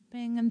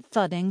and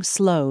thudding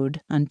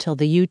slowed until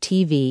the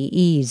UTV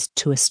eased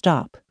to a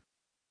stop.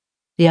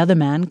 The other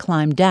man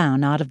climbed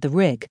down out of the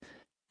rig,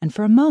 and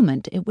for a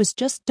moment it was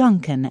just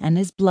Duncan and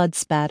his blood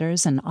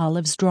spatters and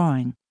Olive's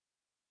drawing.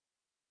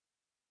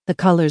 The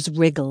colors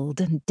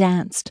wriggled and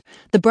danced,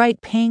 the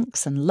bright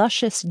pinks and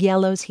luscious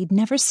yellows he'd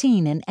never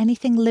seen in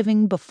anything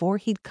living before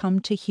he'd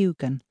come to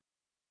Hugon.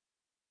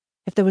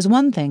 If there was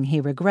one thing he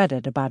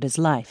regretted about his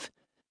life,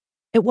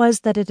 it was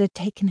that it had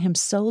taken him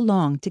so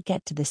long to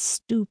get to this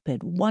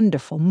stupid,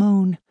 wonderful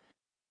moon.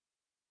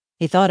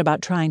 He thought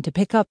about trying to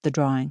pick up the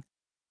drawing.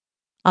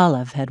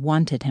 Olive had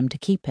wanted him to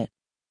keep it.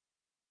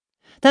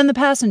 Then the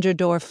passenger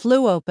door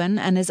flew open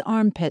and his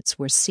armpits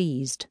were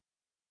seized.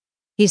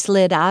 He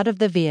slid out of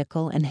the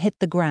vehicle and hit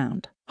the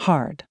ground,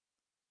 hard.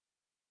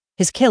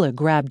 His killer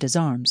grabbed his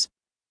arms.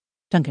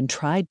 Duncan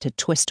tried to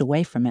twist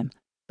away from him,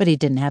 but he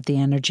didn't have the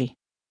energy.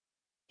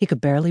 He could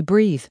barely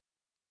breathe,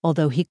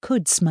 although he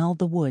could smell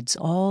the woods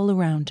all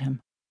around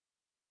him.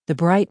 The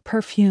bright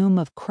perfume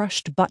of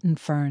crushed button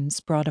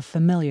ferns brought a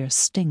familiar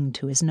sting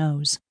to his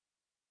nose.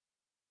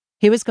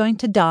 He was going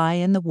to die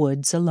in the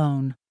woods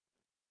alone.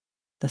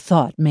 The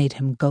thought made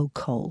him go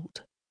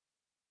cold.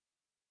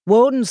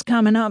 "Woden's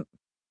coming up,"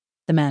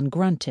 the man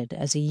grunted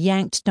as he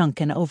yanked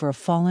Duncan over a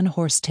fallen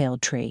horsetail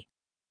tree.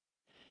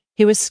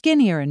 He was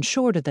skinnier and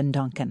shorter than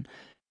Duncan,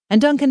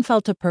 and Duncan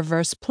felt a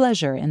perverse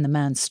pleasure in the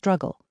man's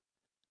struggle.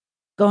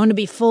 "Going to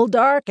be full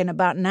dark in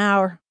about an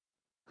hour.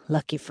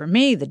 Lucky for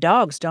me, the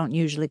dogs don't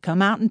usually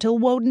come out until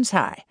Woden's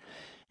high,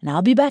 and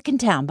I'll be back in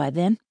town by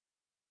then."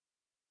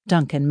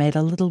 Duncan made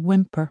a little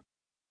whimper.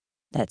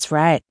 "That's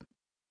right,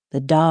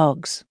 the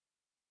dogs.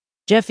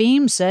 Jeff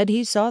Eames said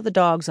he saw the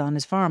dogs on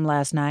his farm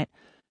last night.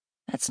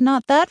 That's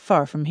not that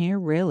far from here,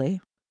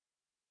 really.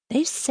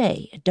 They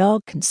say a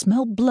dog can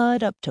smell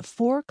blood up to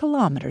 4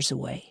 kilometers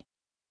away.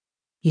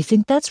 You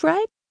think that's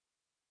right?"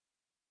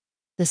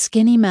 The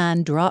skinny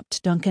man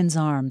dropped Duncan's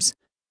arms,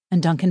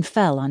 and Duncan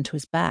fell onto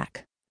his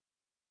back.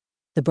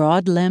 The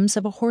broad limbs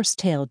of a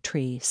horse-tailed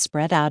tree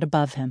spread out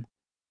above him,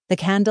 the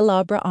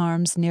candelabra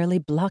arms nearly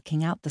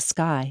blocking out the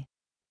sky.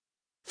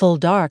 Full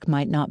dark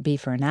might not be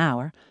for an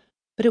hour,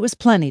 but it was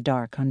plenty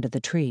dark under the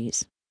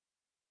trees.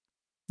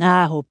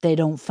 "I hope they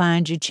don't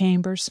find you,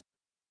 Chambers.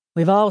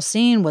 We've all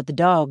seen what the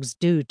dogs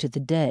do to the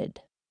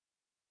dead."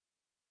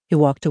 He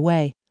walked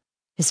away,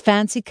 his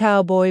fancy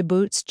cowboy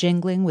boots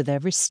jingling with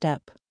every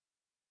step.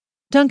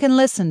 Duncan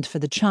listened for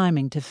the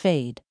chiming to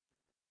fade.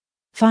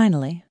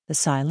 Finally, the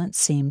silence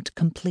seemed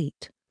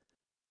complete,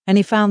 and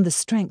he found the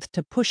strength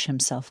to push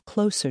himself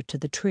closer to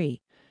the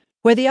tree,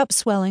 where the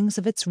upswellings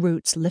of its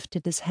roots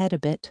lifted his head a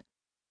bit.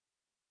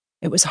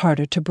 It was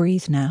harder to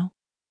breathe now.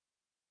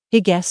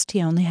 He guessed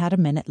he only had a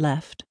minute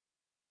left,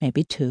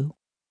 maybe 2.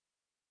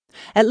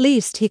 At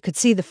least he could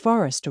see the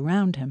forest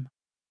around him.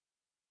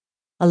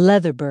 A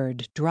leather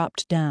bird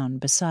dropped down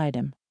beside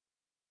him.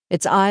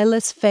 Its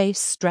eyeless face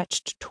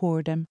stretched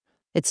toward him,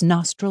 its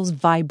nostrils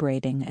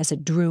vibrating as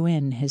it drew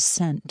in his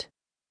scent.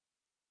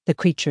 The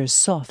creature's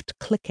soft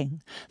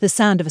clicking, the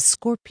sound of a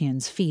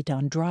scorpion's feet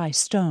on dry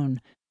stone,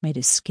 made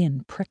his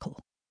skin prickle.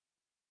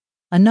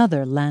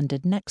 Another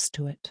landed next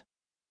to it.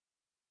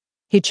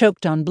 He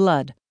choked on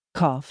blood,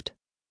 coughed,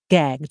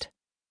 gagged.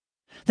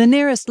 The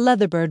nearest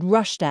leatherbird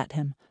rushed at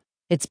him,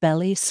 its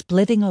belly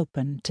splitting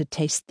open to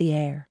taste the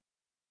air.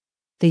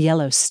 The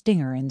yellow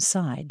stinger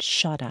inside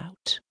shot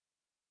out.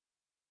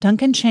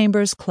 Duncan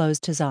Chambers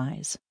closed his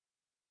eyes.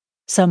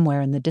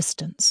 Somewhere in the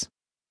distance,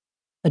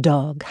 a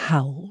dog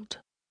howled.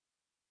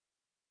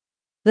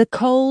 The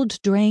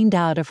cold drained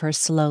out of her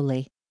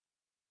slowly.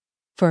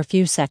 For a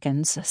few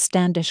seconds,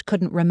 Standish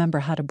couldn't remember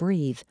how to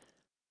breathe,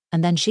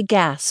 and then she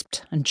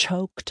gasped and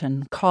choked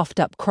and coughed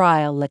up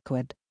cryo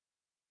liquid.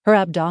 Her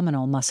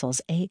abdominal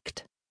muscles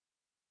ached.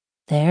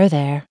 "There,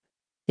 there,"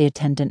 the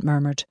attendant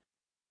murmured,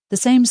 the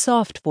same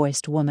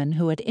soft-voiced woman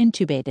who had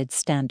intubated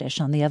Standish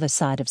on the other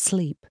side of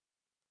sleep.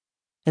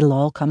 "It'll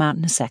all come out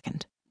in a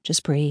second.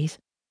 Just breathe."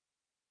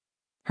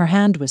 Her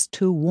hand was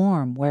too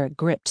warm where it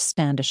gripped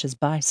Standish's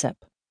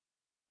bicep.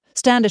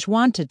 Standish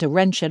wanted to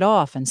wrench it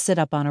off and sit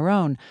up on her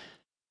own,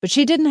 but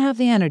she didn't have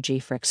the energy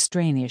for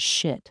extraneous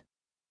shit.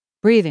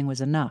 Breathing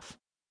was enough.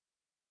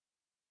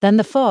 Then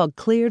the fog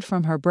cleared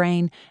from her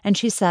brain, and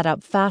she sat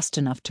up fast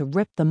enough to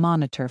rip the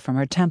monitor from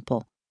her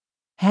temple.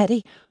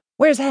 "Hattie?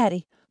 Where's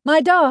Hattie?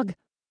 My dog!"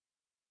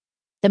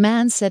 The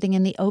man sitting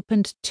in the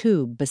opened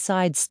tube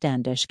beside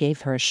Standish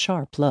gave her a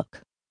sharp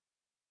look.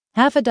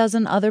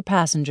 6 other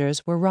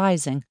passengers were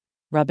rising,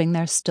 rubbing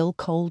their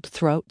still-cold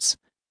throats,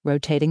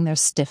 rotating their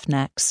stiff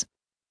necks.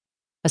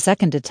 A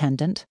second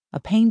attendant, a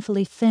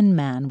painfully thin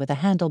man with a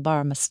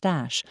handlebar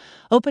mustache,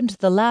 opened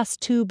the last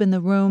tube in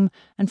the room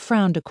and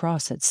frowned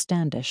across at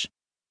Standish.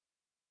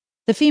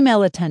 The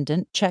female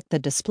attendant checked the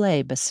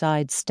display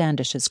beside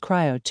Standish's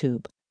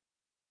cryotube.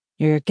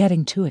 "You're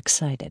getting too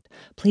excited.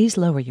 Please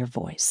lower your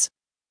voice."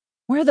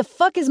 "Where the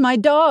fuck is my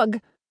dog?"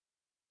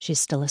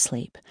 "She's still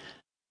asleep.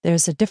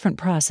 There's a different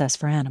process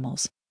for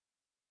animals."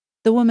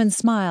 The woman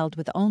smiled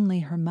with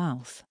only her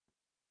mouth.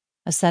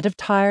 A set of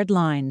tired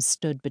lines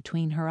stood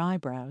between her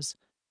eyebrows,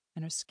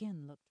 and her skin looked